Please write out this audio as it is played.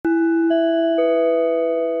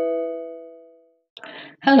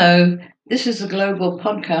Hello, this is a global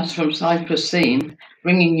podcast from Cyprus Scene,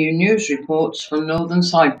 bringing you news reports from Northern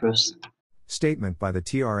Cyprus. Statement by the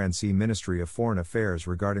TRNC Ministry of Foreign Affairs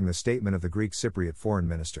regarding the statement of the Greek Cypriot Foreign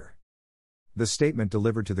Minister. The statement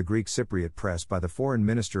delivered to the Greek Cypriot press by the Foreign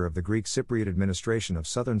Minister of the Greek Cypriot administration of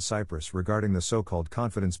Southern Cyprus regarding the so-called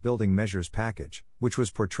confidence-building measures package, which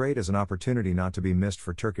was portrayed as an opportunity not to be missed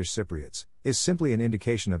for Turkish Cypriots, is simply an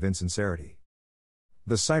indication of insincerity.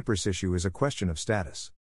 The Cyprus issue is a question of status.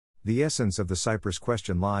 The essence of the Cyprus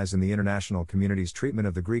question lies in the international community's treatment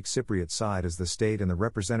of the Greek Cypriot side as the state and the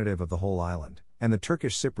representative of the whole island, and the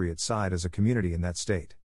Turkish Cypriot side as a community in that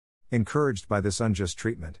state. Encouraged by this unjust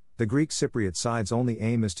treatment, the Greek Cypriot side's only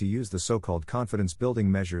aim is to use the so-called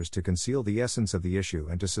confidence-building measures to conceal the essence of the issue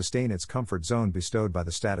and to sustain its comfort zone bestowed by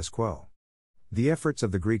the status quo. The efforts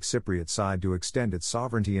of the Greek Cypriot side to extend its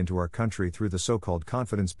sovereignty into our country through the so-called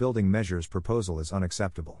confidence-building measures proposal is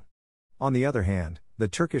unacceptable. On the other hand, the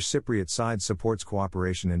Turkish Cypriot side supports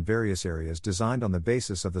cooperation in various areas designed on the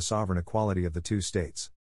basis of the sovereign equality of the two states.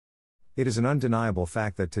 It is an undeniable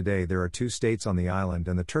fact that today there are two states on the island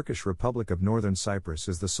and the Turkish Republic of Northern Cyprus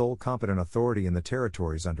is the sole competent authority in the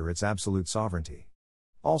territories under its absolute sovereignty.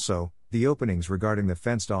 Also, the openings regarding the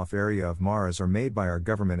fenced-off area of Maras are made by our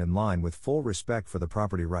government in line with full respect for the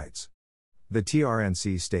property rights. The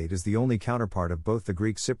TRNC state is the only counterpart of both the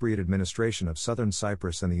Greek Cypriot administration of Southern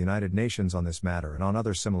Cyprus and the United Nations on this matter and on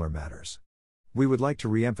other similar matters. We would like to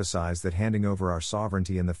re-emphasize that handing over our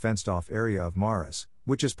sovereignty in the fenced-off area of Maras,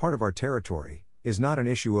 which is part of our territory, is not an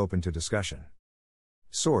issue open to discussion.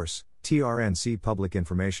 Source: TRNC Public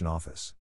Information Office.